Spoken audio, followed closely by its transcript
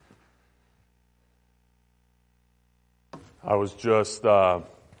I was just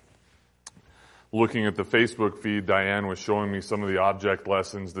looking at the Facebook feed. Diane was showing me some of the object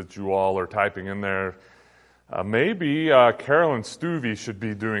lessons that you all are typing in there. Maybe Carolyn Stuvey should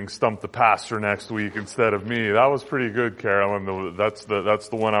be doing Stump the Pastor next week instead of me. That was pretty good, Carolyn. That's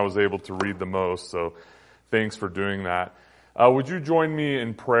the one I was able to read the most, so thanks for doing that. Would you join me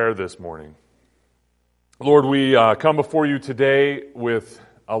in prayer this morning? Lord, we come before you today with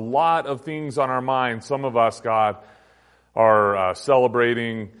a lot of things on our mind. Some of us, God, are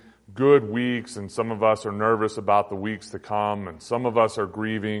celebrating good weeks, and some of us are nervous about the weeks to come, and some of us are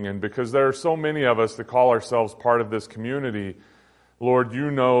grieving. And because there are so many of us that call ourselves part of this community, Lord, you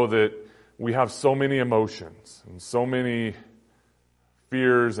know that we have so many emotions and so many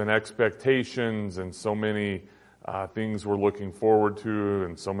fears and expectations and so many things we're looking forward to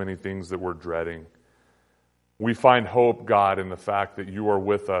and so many things that we're dreading. We find hope, God, in the fact that you are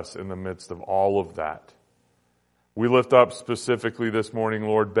with us in the midst of all of that. We lift up specifically this morning,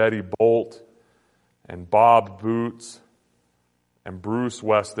 Lord, Betty Bolt and Bob Boots and Bruce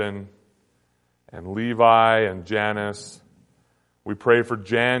Weston and Levi and Janice. We pray for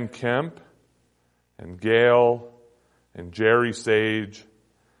Jan Kemp and Gail and Jerry Sage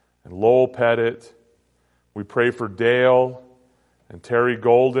and Lowell Pettit. We pray for Dale and Terry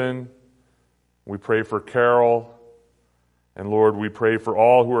Golden. We pray for Carol. And Lord, we pray for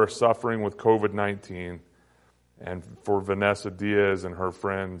all who are suffering with COVID-19. And for Vanessa Diaz and her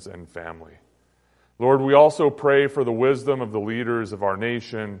friends and family. Lord, we also pray for the wisdom of the leaders of our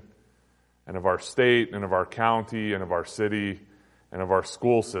nation and of our state and of our county and of our city and of our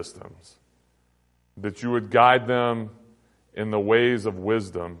school systems, that you would guide them in the ways of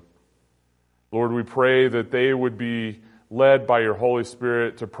wisdom. Lord, we pray that they would be led by your Holy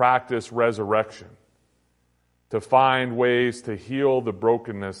Spirit to practice resurrection, to find ways to heal the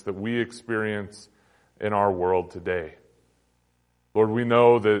brokenness that we experience in our world today. Lord, we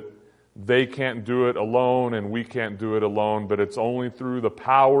know that they can't do it alone and we can't do it alone, but it's only through the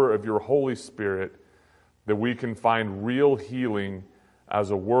power of your Holy Spirit that we can find real healing as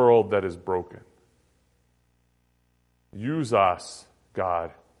a world that is broken. Use us,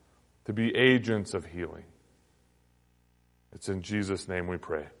 God, to be agents of healing. It's in Jesus' name we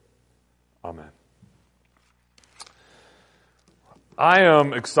pray. Amen. I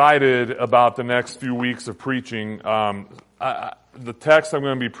am excited about the next few weeks of preaching. The text I'm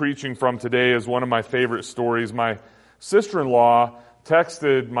going to be preaching from today is one of my favorite stories. My sister-in-law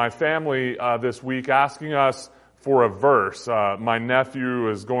texted my family this week asking us for a verse. My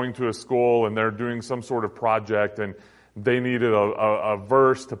nephew is going to a school and they're doing some sort of project and they needed a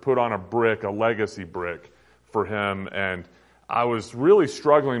verse to put on a brick, a legacy brick for him. And I was really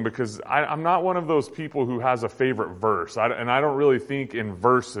struggling because I'm not one of those people who has a favorite verse. And I don't really think in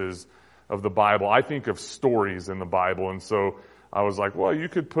verses of the Bible. I think of stories in the Bible. And so I was like, well, you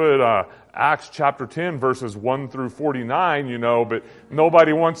could put Acts chapter 10, verses 1 through 49, but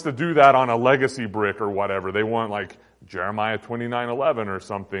nobody wants to do that on a legacy brick or whatever. They want like Jeremiah 29:11 or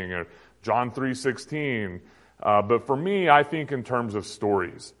something, or John 3:16. But for me, I think in terms of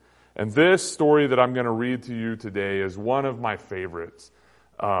stories. And this story that I'm going to read to you today is one of my favorites.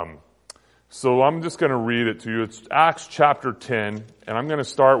 So I'm just going to read it to you. It's Acts chapter 10, and I'm going to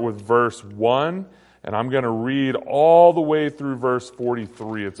start with verse 1, and I'm going to read all the way through verse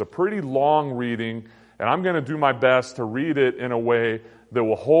 43. It's a pretty long reading, and I'm going to do my best to read it in a way that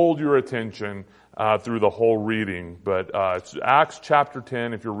will hold your attention through the whole reading. But it's Acts chapter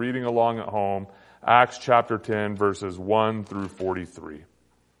 10, if you're reading along at home, Acts chapter 10, verses 1 through 43.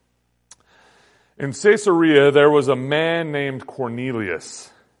 In Caesarea, there was a man named Cornelius.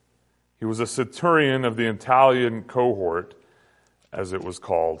 He was a centurion of the Italian cohort, as it was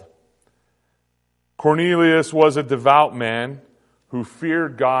called. Cornelius was a devout man who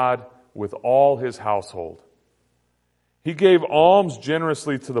feared God with all his household. He gave alms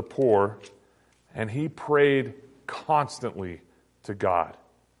generously to the poor, and he prayed constantly to God.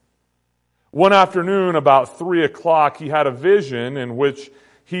 One afternoon, about 3:00, he had a vision in which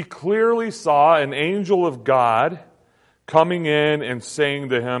he clearly saw an angel of God coming in and saying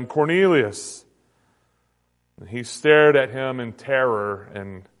to him, "Cornelius." And he stared at him in terror,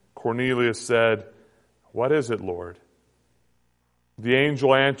 and Cornelius said, "What is it, Lord?" The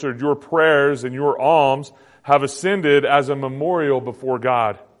angel answered, "Your prayers and your alms have ascended as a memorial before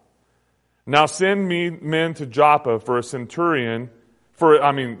God. Now send men to Joppa for a certain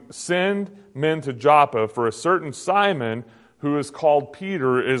Simon who is called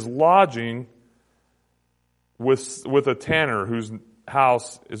Peter, is lodging with a tanner whose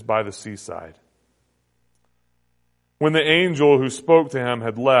house is by the seaside." When the angel who spoke to him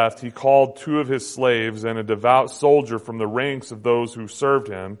had left, he called 2 of his slaves and a devout soldier from the ranks of those who served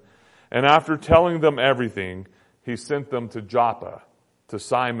him, and after telling them everything, he sent them to Joppa, to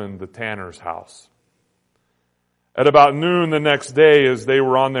Simon the tanner's house. At about noon the next day, as they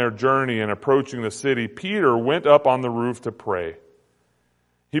were on their journey and approaching the city, Peter went up on the roof to pray.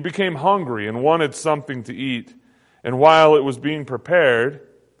 He became hungry and wanted something to eat, and while it was being prepared,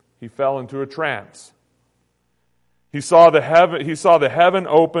 he fell into a trance. He saw the heaven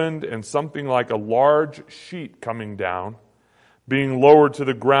opened and something like a large sheet coming down, being lowered to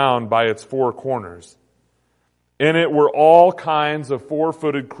the ground by its 4 corners. In it were all kinds of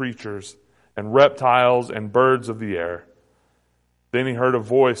 4-footed creatures and reptiles and birds of the air. Then he heard a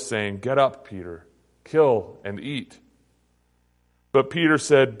voice saying, "Get up, Peter, kill and eat." But Peter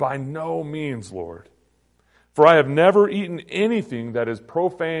said, "By no means, Lord, for I have never eaten anything that is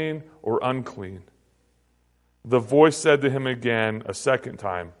profane or unclean." The voice said to him again a second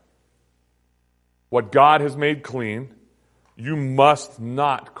time, "What God has made clean, you must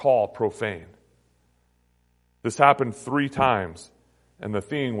not call profane." This happened 3 times, and the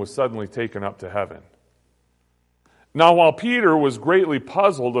thing was suddenly taken up to heaven. Now, while Peter was greatly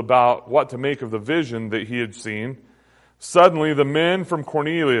puzzled about what to make of the vision that he had seen, suddenly the men from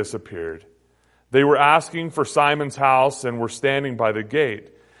Cornelius appeared. They were asking for Simon's house and were standing by the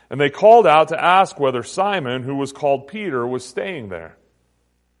gate. And they called out to ask whether Simon, who was called Peter, was staying there.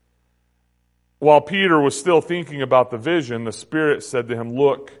 While Peter was still thinking about the vision, the Spirit said to him,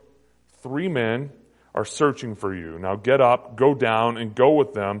 "Look, 3 men are searching for you. Now get up, go down, and go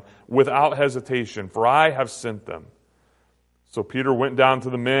with them without hesitation, for I have sent them." So Peter went down to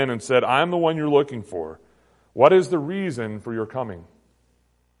the men and said, "I am the one you're looking for. What is the reason for your coming?"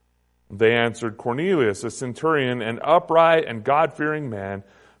 They answered, "Cornelius, a centurion, an upright and God-fearing man,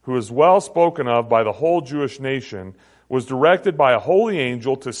 who is well spoken of by the whole Jewish nation, was directed by a holy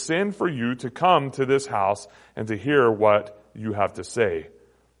angel to send for you to come to this house and to hear what you have to say."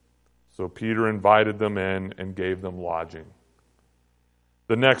 So Peter invited them in and gave them lodging.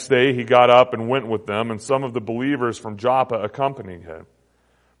 The next day he got up and went with them, and some of the believers from Joppa accompanied him.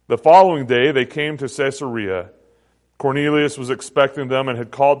 The following day they came to Caesarea. Cornelius was expecting them and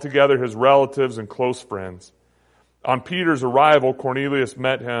had called together his relatives and close friends. On Peter's arrival, Cornelius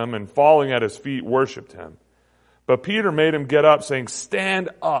met him and, falling at his feet, worshipped him. But Peter made him get up, saying, "Stand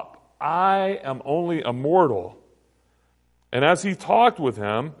up, I am only a mortal." And as he talked with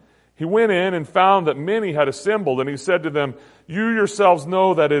him, he went in and found that many had assembled, and he said to them, "You yourselves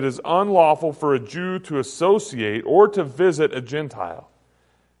know that it is unlawful for a Jew to associate or to visit a Gentile.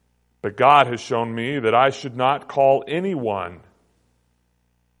 But God has shown me that I should not call anyone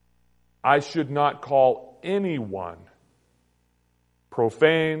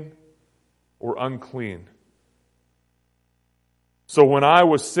profane or unclean. So when I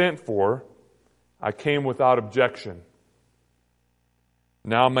was sent for, I came without objection.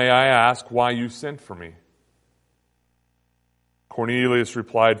 Now may I ask why you sent for me?" Cornelius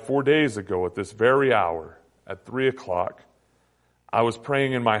replied, 4 days ago at this very hour, at 3:00, I was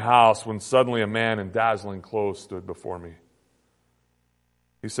praying in my house when suddenly a man in dazzling clothes stood before me.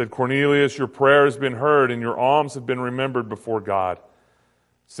 He said, "Cornelius, your prayer has been heard and your alms have been remembered before God.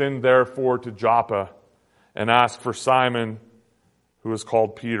 Send therefore to Joppa and ask for Simon, who is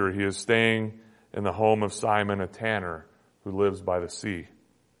called Peter. He is staying in the home of Simon, a tanner, who lives by the sea.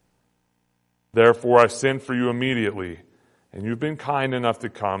 Therefore I sent for you immediately, and you've been kind enough to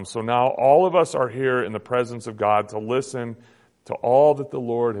come. So now all of us are here in the presence of God to listen to all that the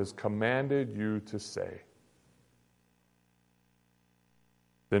Lord has commanded you to say."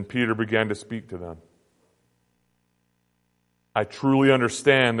 Then Peter began to speak to them. "I truly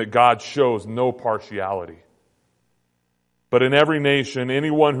understand that God shows no partiality. But in every nation,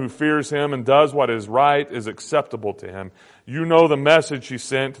 anyone who fears him and does what is right is acceptable to him. You know the message he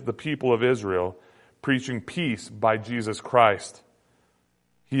sent to the people of Israel, preaching peace by Jesus Christ.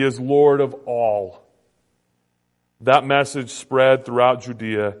 He is Lord of all." That message spread throughout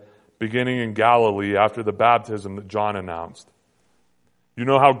Judea, beginning in Galilee after the baptism that John announced. You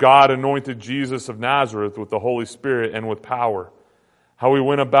know how God anointed Jesus of Nazareth with the Holy Spirit and with power, how he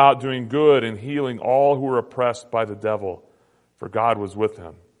went about doing good and healing all who were oppressed by the devil, for God was with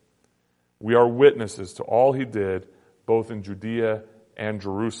him. We are witnesses to all he did, both in Judea and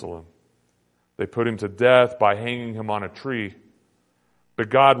Jerusalem. They put him to death by hanging him on a tree. But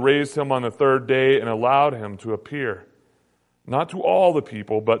God raised him on the 3rd day and allowed him to appear, not to all the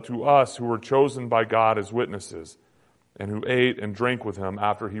people, but to us who were chosen by God as witnesses, and who ate and drank with him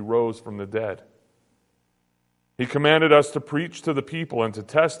after he rose from the dead. He commanded us to preach to the people and to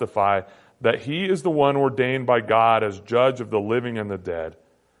testify that he is the one ordained by God as judge of the living and the dead.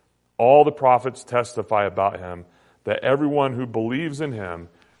 All the prophets testify about him, that everyone who believes in him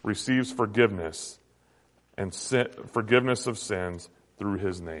receives forgiveness of sins through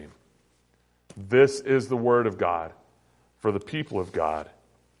his name. This is the word of God for the people of God.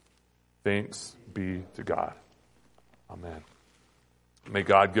 Thanks be to God. Amen. May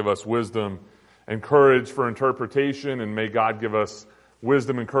God give us wisdom and courage for interpretation, and may God give us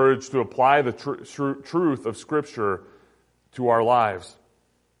wisdom and courage to apply the truth of Scripture to our lives.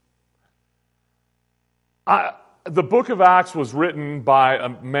 The book of Acts was written by a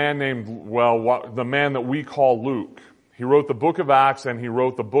man named, the man that we call Luke. He wrote the book of Acts and he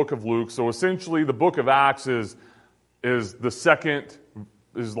wrote the book of Luke. So essentially the book of Acts is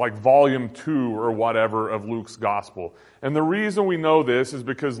like volume 2 or whatever of Luke's gospel. And the reason we know this is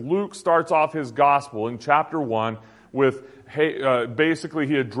because Luke starts off his gospel in chapter 1 with, basically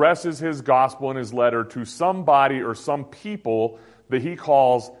he addresses his gospel in his letter to somebody or some people that he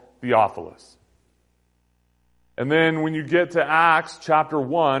calls Theophilus. And then when you get to Acts chapter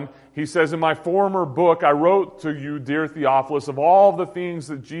 1, he says, in my former book I wrote to you, dear Theophilus, of all the things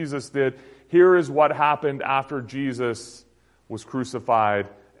that Jesus did, here is what happened after Jesus was crucified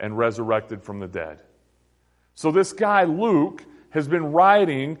and resurrected from the dead. So this guy, Luke, has been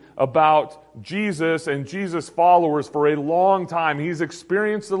writing about Jesus and Jesus' followers for a long time. He's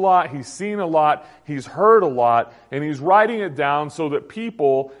experienced a lot, he's seen a lot, he's heard a lot, and he's writing it down so that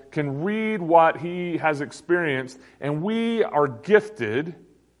people can read what he has experienced. And we are gifted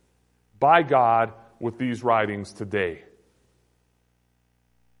by God with these writings today.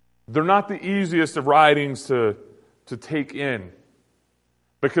 They're not the easiest of writings to take in,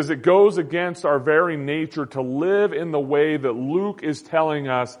 because it goes against our very nature to live in the way that Luke is telling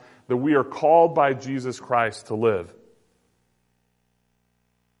us that we are called by Jesus Christ to live.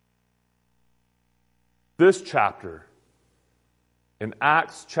 This chapter, in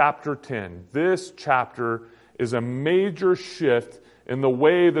Acts chapter 10, this chapter is a major shift in the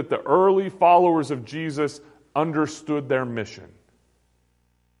way that the early followers of Jesus understood their mission.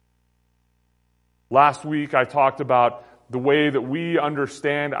 Last week I talked about the way that we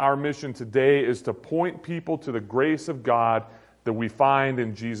understand our mission today is to point people to the grace of God that we find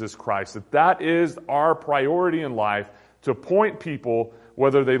in Jesus Christ. That is our priority in life, to point people,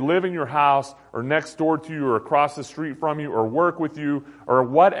 whether they live in your house or next door to you or across the street from you or work with you or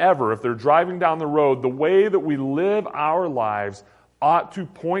whatever, if they're driving down the road, the way that we live our lives ought to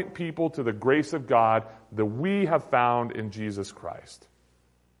point people to the grace of God that we have found in Jesus Christ.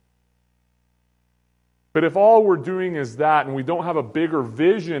 But if all we're doing is that and we don't have a bigger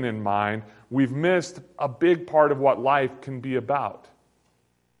vision in mind, we've missed a big part of what life can be about.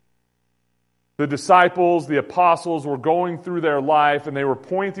 The disciples, the apostles, were going through their life and they were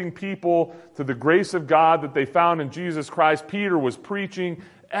pointing people to the grace of God that they found in Jesus Christ. Peter was preaching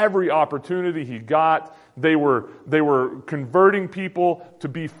every opportunity he got. They were converting people to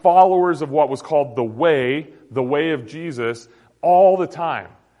be followers of what was called the way of Jesus, all the time.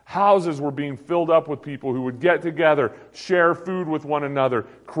 Houses were being filled up with people who would get together, share food with one another,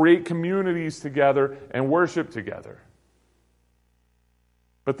 create communities together, and worship together.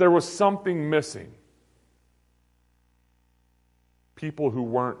 But there was something missing. People who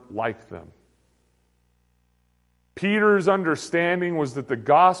weren't like them. Peter's understanding was that the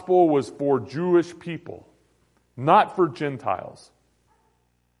gospel was for Jewish people, not for Gentiles.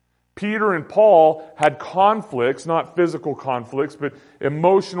 Peter and Paul had conflicts, not physical conflicts, but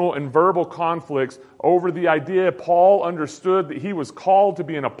emotional and verbal conflicts over the idea. Paul understood that he was called to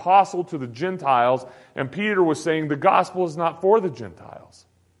be an apostle to the Gentiles, and Peter was saying the gospel is not for the Gentiles.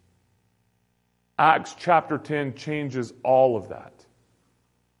 Acts chapter 10 changes all of that.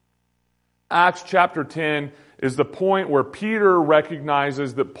 Acts chapter 10 is the point where Peter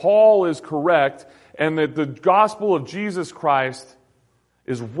recognizes that Paul is correct and that the gospel of Jesus Christ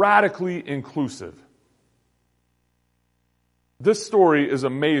is radically inclusive. This story is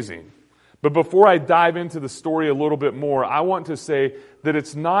amazing. But before I dive into the story a little bit more, I want to say that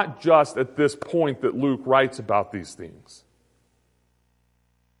it's not just at this point that Luke writes about these things.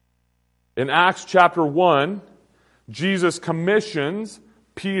 In Acts chapter 1, Jesus commissions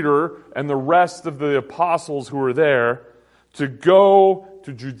Peter and the rest of the apostles who are there to go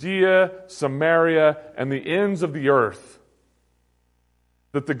to Judea, Samaria, and the ends of the earth.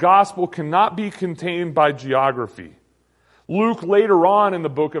 That the gospel cannot be contained by geography. Luke, later on in the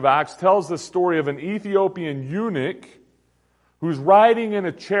book of Acts, tells the story of an Ethiopian eunuch who's riding in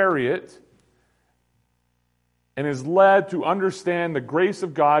a chariot and is led to understand the grace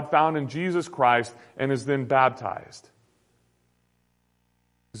of God found in Jesus Christ and is then baptized.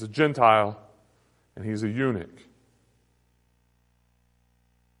 He's a Gentile, and he's a eunuch.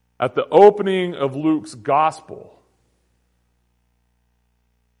 At the opening of Luke's gospel,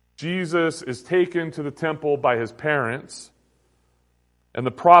 Jesus is taken to the temple by his parents, and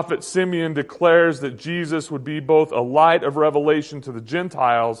the prophet Simeon declares that Jesus would be both a light of revelation to the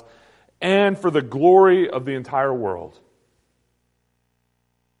Gentiles and for the glory of the entire world.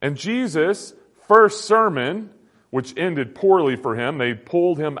 And Jesus' first sermon, which ended poorly for him, they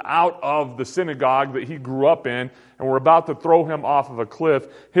pulled him out of the synagogue that he grew up in and were about to throw him off of a cliff.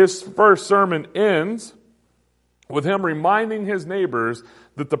 His first sermon ends with him reminding his neighbors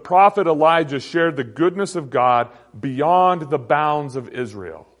that the prophet Elijah shared the goodness of God beyond the bounds of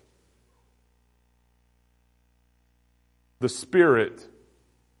Israel. The Spirit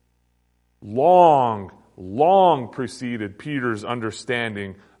long preceded Peter's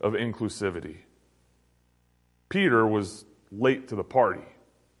understanding of inclusivity. Peter was late to the party.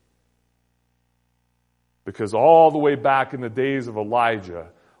 Because all the way back in the days of Elijah,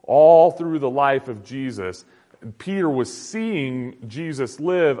 all through the life of Jesus, Peter was seeing Jesus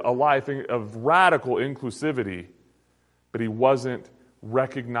live a life of radical inclusivity, but he wasn't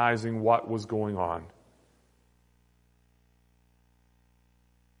recognizing what was going on.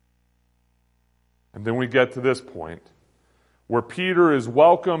 And then we get to this point where Peter is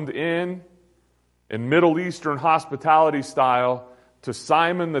welcomed in Middle Eastern hospitality style to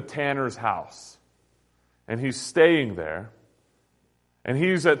Simon the tanner's house. And he's staying there. And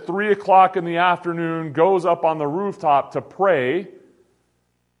he's at 3 o'clock in the afternoon, goes up on the rooftop to pray.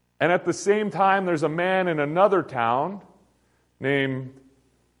 And at the same time, there's a man in another town named,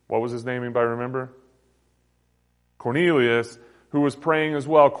 what was his name, anybody remember? Cornelius, who was praying as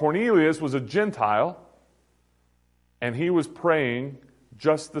well. Cornelius was a Gentile, and he was praying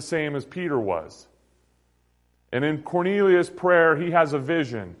just the same as Peter was. And in Cornelius' prayer, he has a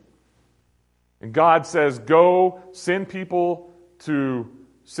vision. And God says, go, send people to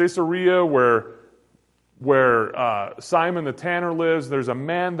Caesarea where Simon the tanner lives. There's a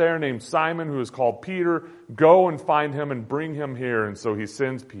man there named Simon who is called Peter. Go and find him and bring him here. And so he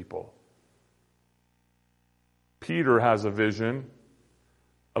sends people. Peter has a vision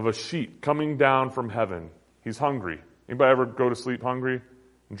of a sheet coming down from heaven. He's hungry. Anybody ever go to sleep hungry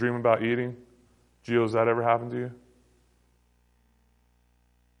and dream about eating? Gio, has that ever happened to you?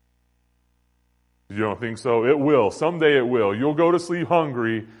 You don't think so? It will. Someday it will. You'll go to sleep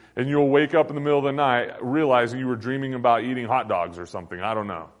hungry and you'll wake up in the middle of the night realizing you were dreaming about eating hot dogs or something. I don't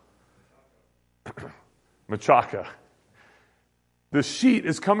know. Machaca. The sheet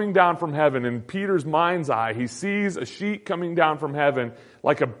is coming down from heaven. In Peter's mind's eye, he sees a sheet coming down from heaven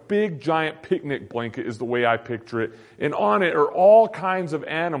like a big giant picnic blanket is the way I picture it. And on it are all kinds of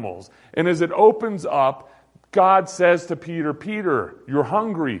animals. And as it opens up, God says to Peter, Peter, you're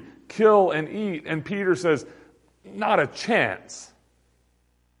hungry. Kill and eat. And Peter says, not a chance.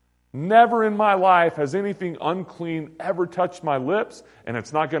 Never in my life has anything unclean ever touched my lips, and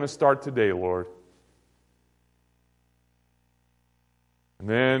it's not going to start today, Lord. And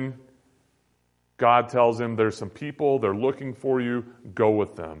then God tells him there's some people, they're looking for you, go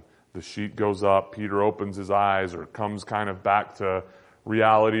with them. The sheet goes up, Peter opens his eyes or comes kind of back to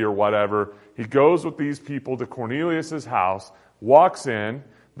reality or whatever. He goes with these people to Cornelius' house, walks in,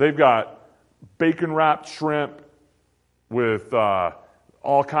 they've got bacon-wrapped shrimp with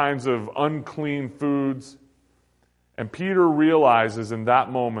all kinds of unclean foods. And Peter realizes in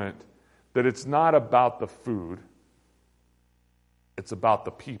that moment that it's not about the food, it's about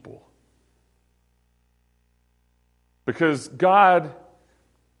the people. Because God,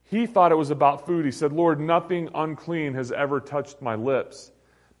 he thought it was about food. He said, Lord, nothing unclean has ever touched my lips.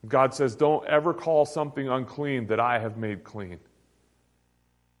 God says, don't ever call something unclean that I have made clean.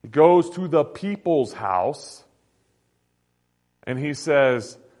 He goes to the people's house and he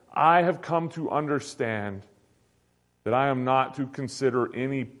says, I have come to understand that I am not to consider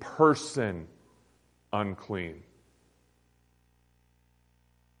any person unclean.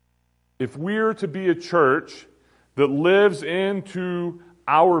 If we're to be a church that lives into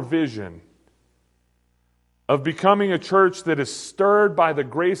our vision of becoming a church that is stirred by the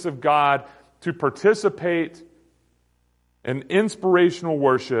grace of God to participate in inspirational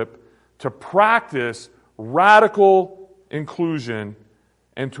worship, to practice radical inclusion,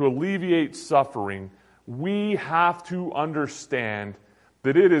 and to alleviate suffering, we have to understand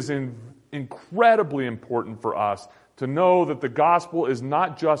that it is incredibly important for us to know that the gospel is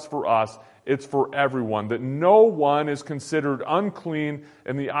not just for us, it's for everyone. That no one is considered unclean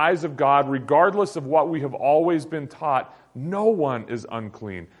in the eyes of God, regardless of what we have always been taught. No one is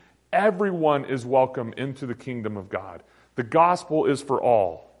unclean. Everyone is welcome into the kingdom of God. The gospel is for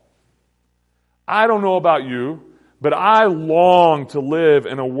all. I don't know about you, but I long to live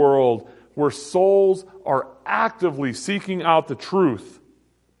in a world where souls are actively seeking out the truth.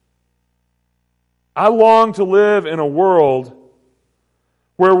 I long to live in a world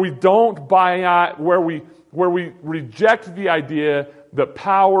where we don't where we reject the idea that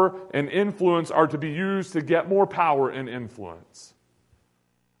power and influence are to be used to get more power and influence.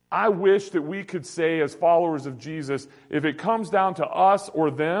 I wish that we could say as followers of Jesus, if it comes down to us or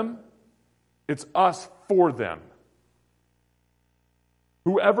them, it's us for them.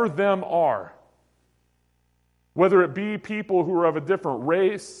 Whoever them are. Whether it be people who are of a different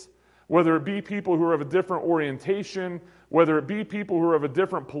race, whether it be people who are of a different orientation, whether it be people who are of a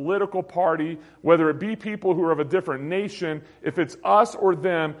different political party, whether it be people who are of a different nation, if it's us or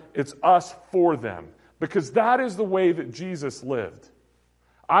them, it's us for them. Because that is the way that Jesus lived.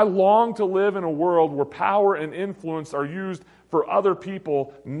 I long to live in a world where power and influence are used for other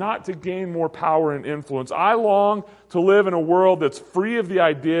people, not to gain more power and influence. I long to live in a world that's free of the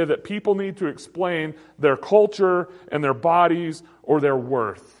idea that people need to explain their culture and their bodies or their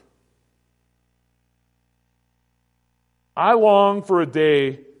worth. I long for a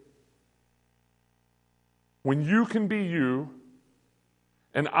day when you can be you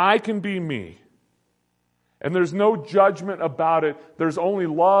and I can be me. And there's no judgment about it. There's only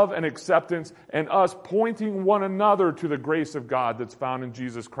love and acceptance and us pointing one another to the grace of God that's found in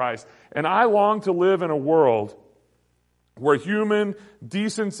Jesus Christ. And I long to live in a world where human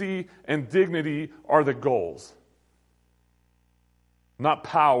decency and dignity are the goals. Not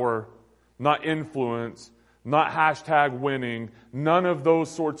power, not influence, not hashtag winning. None of those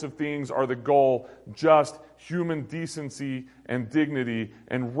sorts of things are the goal. Just human decency and dignity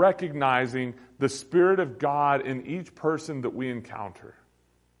and recognizing the Spirit of God in each person that we encounter.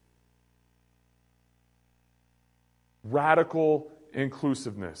 Radical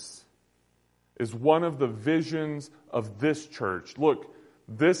inclusiveness is one of the visions of this church. Look,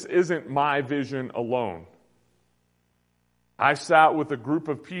 this isn't my vision alone. I sat with a group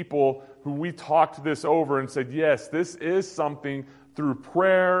of people who we talked this over and said, yes, this is something through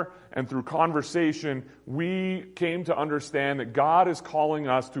prayer and through conversation, we came to understand that God is calling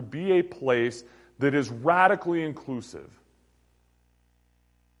us to be a place that is radically inclusive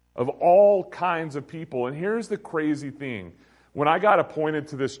of all kinds of people. And here's the crazy thing. When I got appointed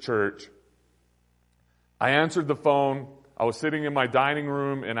to this church, I answered the phone. I was sitting in my dining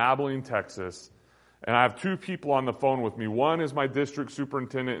room in Abilene, Texas, and I have two people on the phone with me. One is my district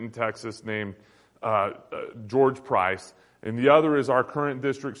superintendent in Texas named George Price, and the other is our current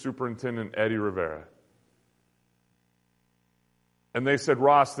district superintendent, Eddie Rivera. And they said,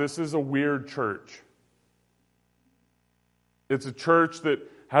 Ross, this is a weird church. It's a church that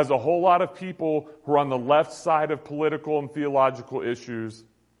has a whole lot of people who are on the left side of political and theological issues.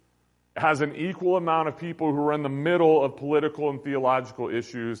 It has an equal amount of people who are in the middle of political and theological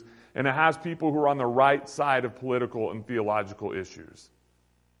issues. And it has people who are on the right side of political and theological issues.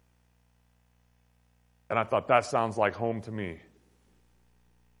 And I thought, that sounds like home to me.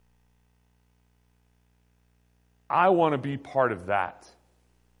 I want to be part of that.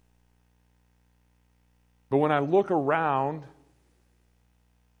 But when I look around,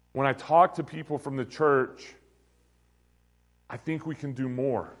 when I talk to people from the church, I think we can do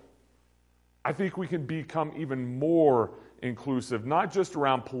more. I think we can become even more inclusive, not just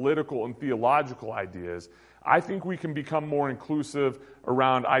around political and theological ideas. I think we can become more inclusive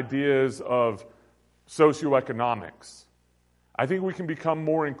around ideas of socioeconomics. I think we can become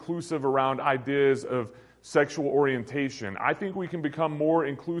more inclusive around ideas of sexual orientation. I think we can become more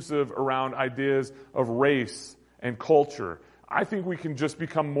inclusive around ideas of race and culture. I think we can just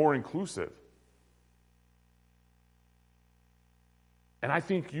become more inclusive. And I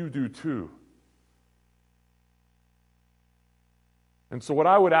think you do too. And so what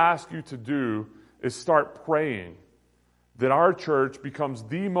I would ask you to do is start praying that our church becomes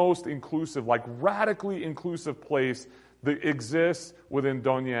the most inclusive, like radically inclusive place that exists within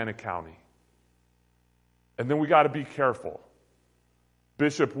Doña Ana County. And then we got to be careful.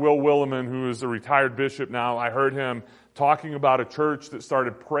 Bishop Will Willimon, who is a retired bishop now, I heard him talking about a church that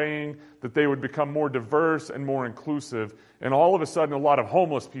started praying that they would become more diverse and more inclusive. And all of a sudden, a lot of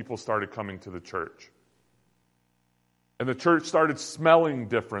homeless people started coming to the church. And the church started smelling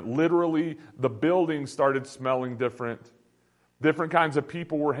different. Literally, the building started smelling different. Different kinds of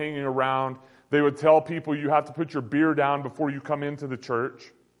people were hanging around. They would tell people, you have to put your beer down before you come into the church.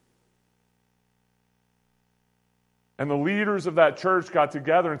 And the leaders of that church got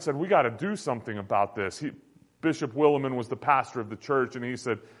together and said, we got to do something about this. Bishop Willimon was the pastor of the church, and he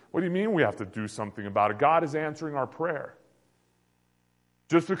said, what do you mean we have to do something about it? God is answering our prayer.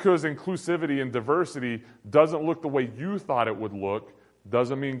 Just because inclusivity and diversity doesn't look the way you thought it would look,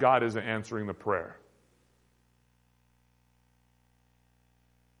 doesn't mean God isn't answering the prayer.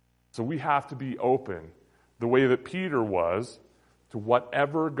 So we have to be open, the way that Peter was, to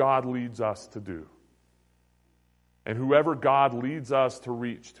whatever God leads us to do. And whoever God leads us to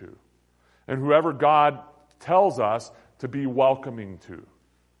reach to. And whoever God tells us to be welcoming to.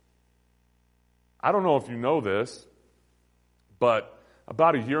 I don't know if you know this, but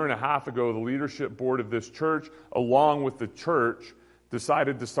about a year and a half ago, the leadership board of this church, along with the church,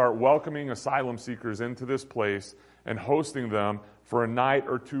 decided to start welcoming asylum seekers into this place and hosting them for a night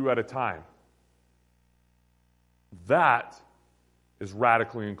or two at a time. That is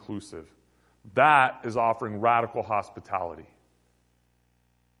radically inclusive. That is offering radical hospitality.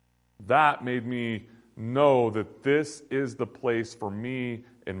 That made me know that this is the place for me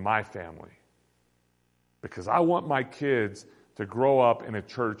and my family. Because I want my kids to grow up in a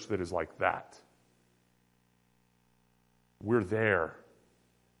church that is like that. We're there,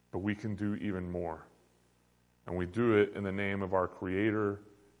 but we can do even more. And we do it in the name of our Creator,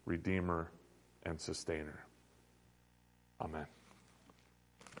 Redeemer, and Sustainer. Amen.